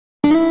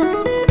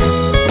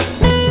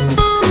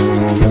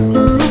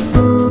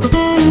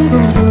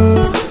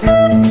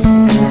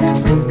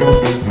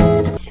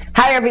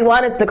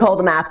everyone, it's Nicole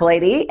the Math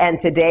Lady, and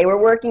today we're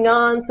working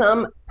on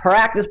some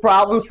practice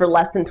problems for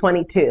lesson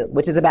 22,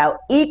 which is about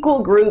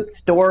equal group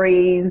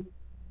stories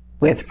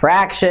with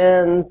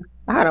fractions.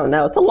 I don't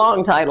know, it's a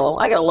long title.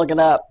 I gotta look it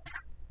up.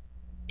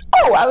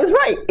 Oh, I was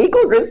right,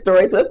 equal group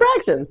stories with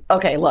fractions.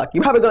 Okay, look,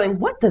 you're probably going,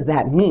 what does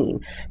that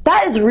mean?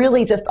 That is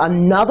really just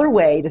another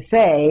way to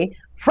say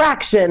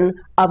fraction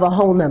of a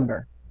whole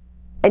number.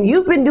 And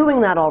you've been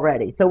doing that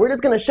already, so we're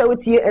just gonna show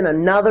it to you in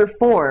another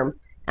form.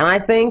 And I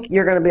think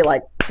you're going to be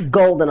like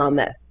golden on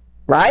this,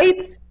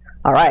 right?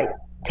 All right,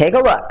 take a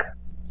look.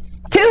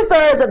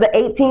 2/3 of the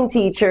 18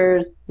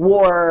 teachers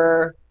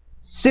were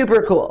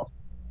super cool.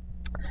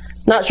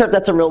 Not sure if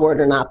that's a real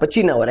word or not, but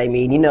you know what I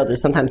mean. You know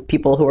there's sometimes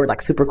people who are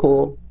like super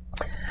cool.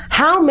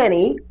 How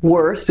many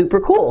were super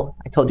cool?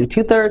 I told you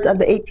 2/3 of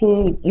the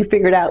 18. You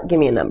figured out. Give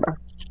me a number.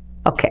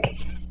 Okay.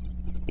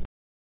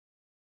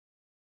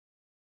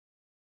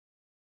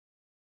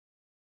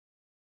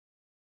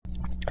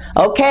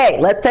 Okay,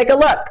 let's take a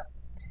look.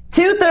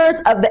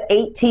 2/3 of the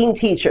 18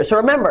 teachers. So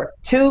remember,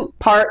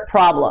 two-part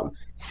problem.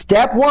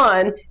 Step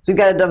one is we've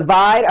got to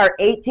divide our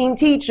 18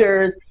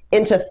 teachers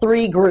into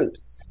 3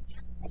 groups.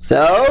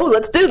 So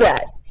let's do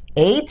that.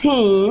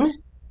 18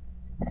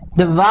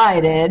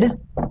 divided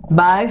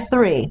by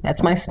 3.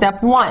 That's my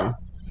step one.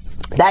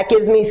 That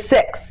gives me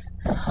 6.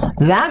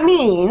 That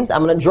means,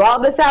 I'm going to draw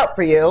this out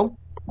for you,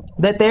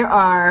 that there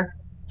are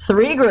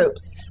 3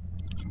 groups.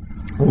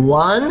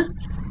 1,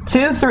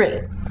 2,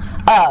 3.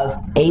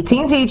 Of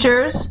 18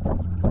 teachers,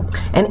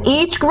 and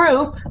each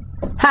group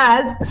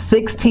has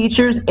 6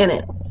 teachers in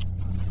it.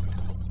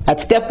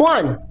 That's step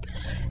one.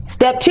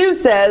 Step 2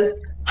 says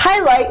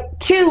highlight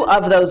 2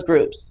 of those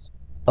groups.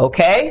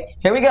 Okay,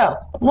 here we go.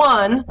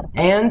 1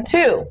 and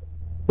 2,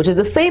 which is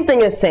the same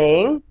thing as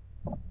saying,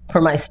 for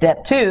my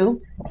step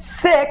 2,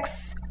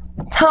 6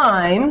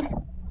 times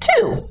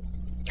 2.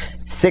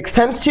 6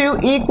 times 2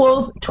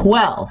 equals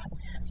 12.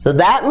 So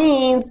that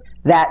means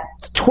that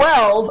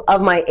 12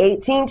 of my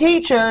 18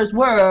 teachers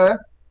were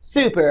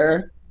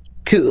super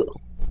cool.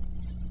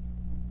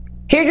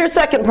 Here's your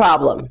second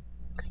problem.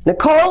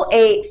 Nicole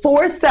ate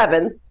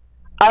 4/7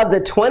 of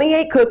the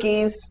 28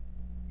 cookies.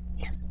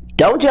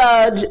 Don't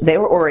judge, they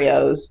were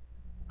Oreos.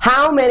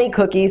 How many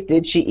cookies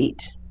did she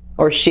eat?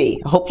 Or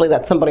she. Hopefully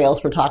that's somebody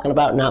else we're talking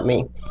about, not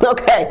me.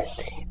 Okay,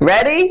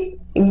 ready?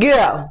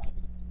 Go.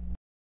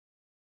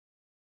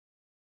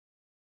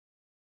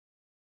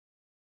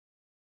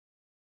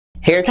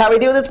 Here's how we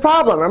do this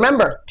problem.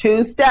 Remember,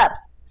 2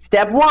 steps.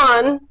 Step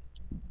 1,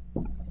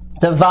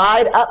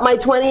 divide up my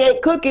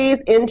 28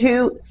 cookies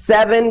into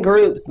 7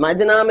 groups, my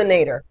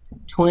denominator.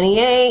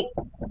 28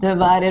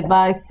 divided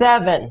by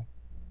 7.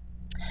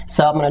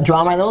 So I'm going to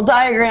draw my little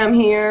diagram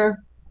here,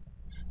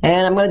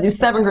 and I'm going to do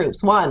 7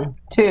 groups. 1,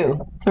 2,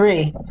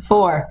 3,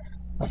 4,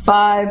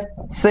 5,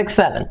 6,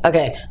 7.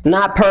 Okay,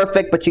 not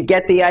perfect, but you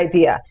get the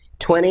idea.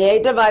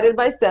 28 divided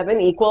by 7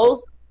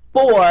 equals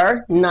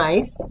 4.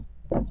 Nice.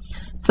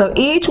 So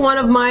each one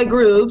of my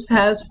groups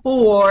has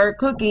 4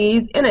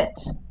 cookies in it.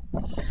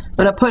 I'm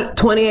going to put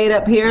 28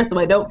 up here so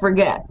I don't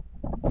forget.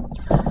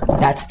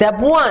 That's step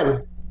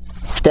 1.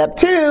 Step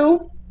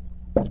 2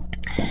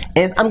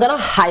 is I'm going to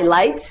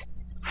highlight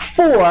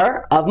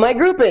 4 of my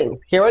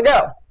groupings. Here we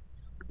go.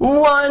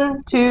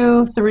 1,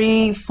 2,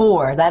 3,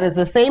 4. That is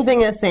the same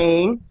thing as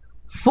saying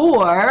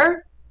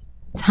 4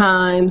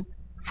 times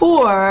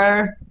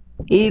 4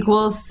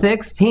 equals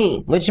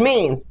 16, which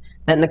means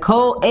that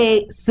Nicole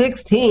ate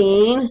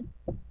 16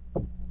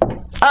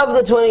 of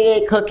the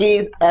 28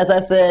 cookies. As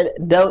I said,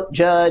 don't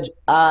judge,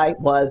 I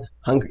was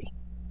hungry.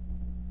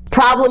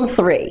 Problem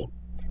 3.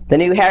 The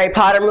new Harry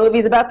Potter movie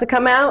is about to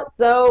come out,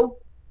 so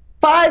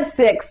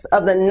 5/6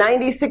 of the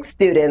 96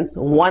 students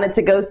wanted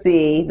to go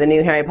see the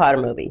new Harry Potter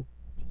movie.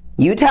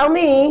 You tell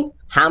me,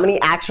 how many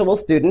actual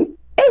students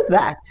is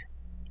that?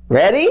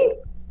 Ready?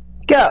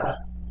 Go.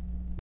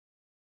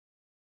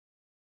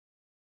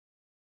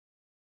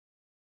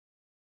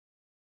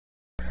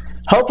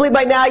 Hopefully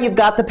by now you've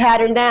got the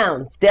pattern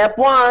down. Step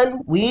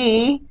 1,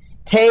 we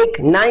take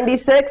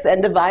 96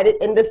 and divide it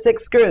into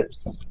 6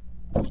 groups.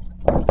 All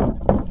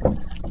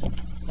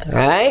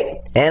right,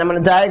 and I'm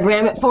going to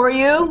diagram it for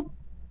you.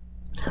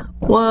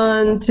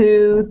 1,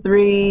 2,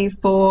 3,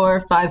 4,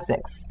 5,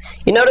 6.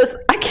 You notice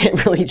I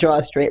can't really draw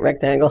a straight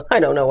rectangle. I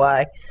don't know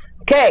why.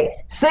 Okay,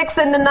 6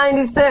 into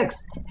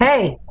 96.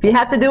 Hey, if you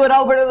have to do it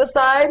over to the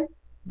side,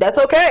 that's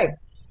okay.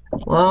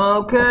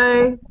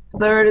 Okay.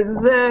 Third is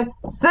there.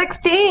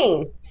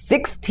 16.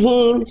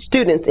 16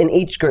 students in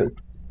each group.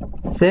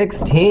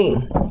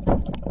 16.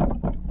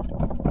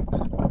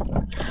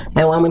 And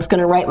I'm just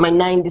going to write my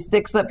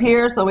 96 up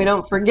here so we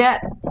don't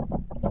forget.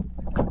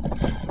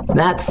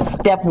 That's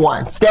step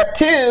 1. Step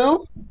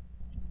 2,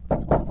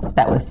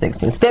 that was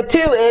 16. Step 2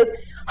 is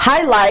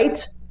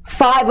highlight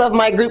 5 of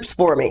my groups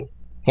for me.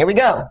 Here we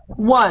go.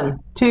 1,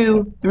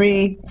 2,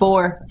 3,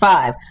 4,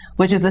 5,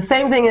 which is the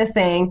same thing as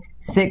saying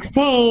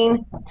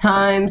 16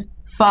 times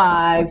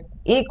 5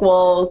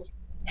 equals,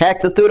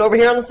 heck, let's do it over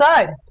here on the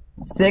side.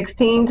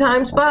 16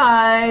 times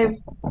 5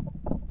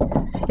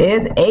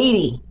 is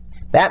 80.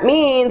 That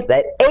means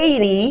that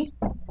 80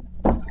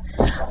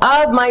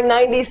 of my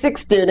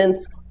 96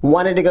 students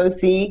wanted to go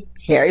see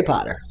Harry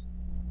Potter.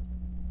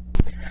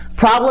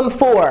 Problem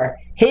 4.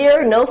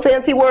 Here, no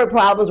fancy word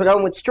problems. We're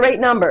going with straight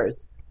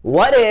numbers.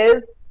 What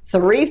is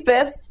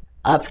 3/5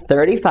 of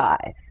 35?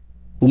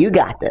 You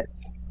got this.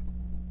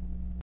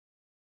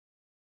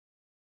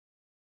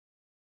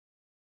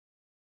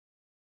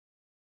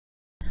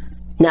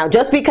 Now,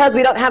 just because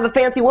we don't have a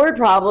fancy word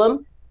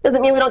problem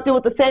doesn't mean we don't do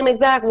it the same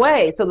exact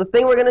way. So the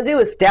thing we're going to do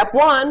is step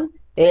 1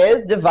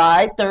 is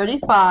divide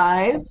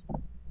 35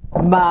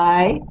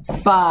 by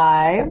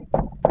 5,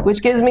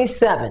 which gives me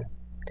 7.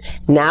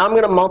 Now I'm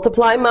going to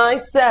multiply my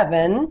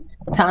 7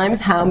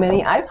 times how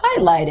many I've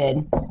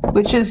highlighted,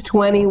 which is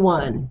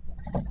 21.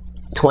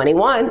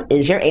 21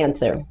 is your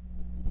answer.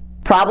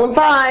 Problem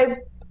 5,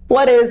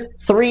 what is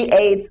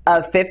 3/8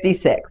 of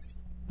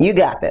 56? You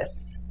got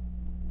this.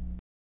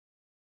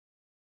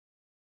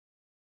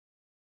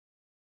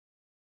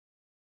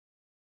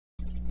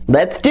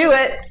 Let's do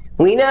it.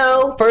 We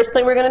know first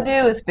thing we're going to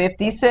do is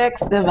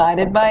 56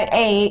 divided by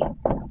 8,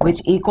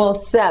 which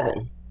equals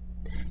 7.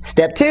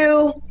 Step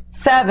 2,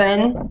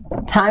 7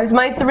 times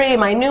my 3,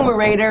 my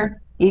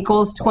numerator,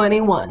 equals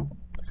 21.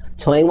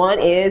 21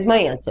 is my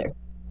answer.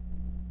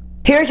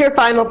 Here's your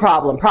final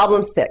problem,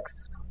 problem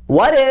 6.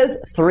 What is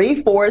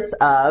 3/4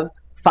 of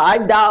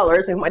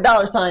 $5, with my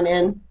dollar sign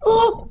in,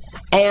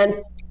 and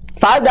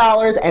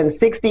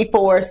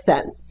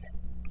 $5.64?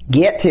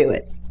 Get to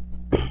it.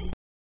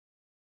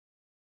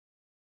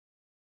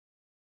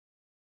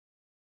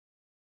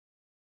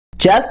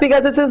 Just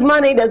because it says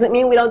money doesn't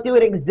mean we don't do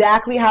it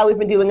exactly how we've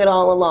been doing it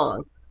all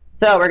along.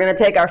 So we're going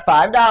to take our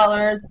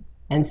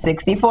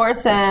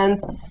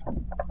 $5.64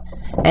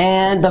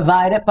 and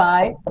divide it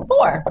by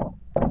 4.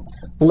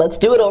 Let's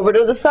do it over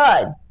to the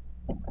side.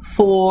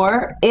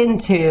 4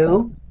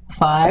 into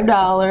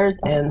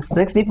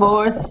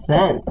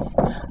 $5.64.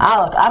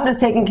 Look, I'm just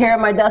taking care of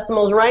my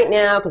decimals right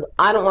now because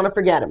I don't want to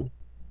forget them.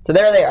 So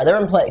there they are. They're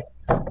in place.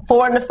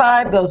 4 into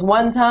 5 goes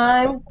 1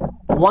 time.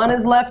 1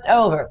 is left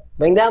over.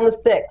 Bring down the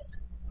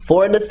 6.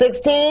 4 into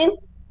 16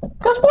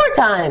 goes 4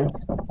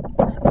 times.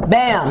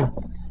 Bam.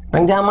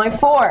 Bring down my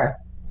 4.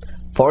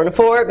 4 into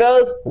 4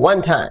 goes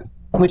 1 time,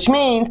 which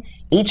means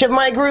each of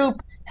my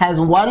group has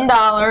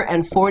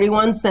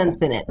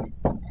 $1.41 in it.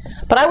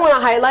 But I want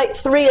to highlight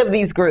 3 of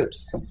these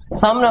groups.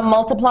 So I'm going to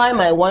multiply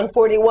my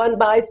 141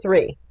 by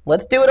 3.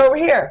 Let's do it over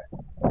here.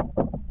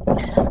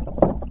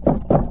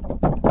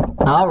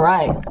 All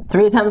right,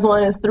 3 times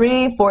 1 is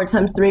 3, 4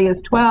 times 3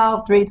 is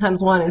 12, 3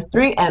 times 1 is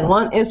 3, and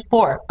 1 is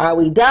 4. Are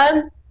we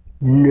done?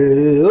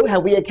 No.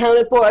 Have we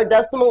accounted for our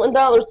decimal and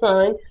dollar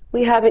sign?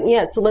 We haven't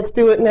yet, so let's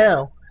do it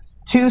now.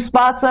 2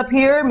 spots up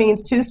here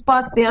means 2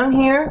 spots down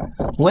here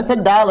with a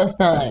dollar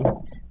sign.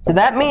 So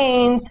that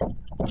means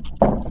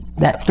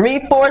that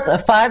 3/4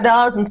 of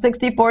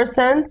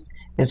 $5.64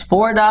 is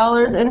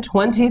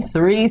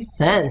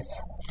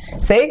 $4.23.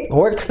 See,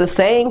 works the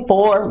same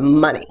for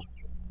money.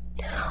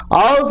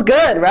 All's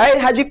good, right?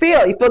 How'd you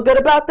feel? You feel good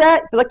about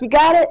that? Feel like you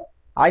got it?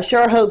 I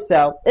sure hope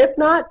so. If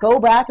not, go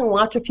back and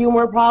watch a few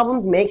more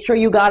problems. Make sure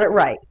you got it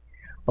right.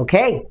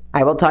 Okay,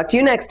 I will talk to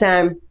you next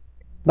time.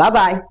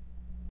 Bye-bye.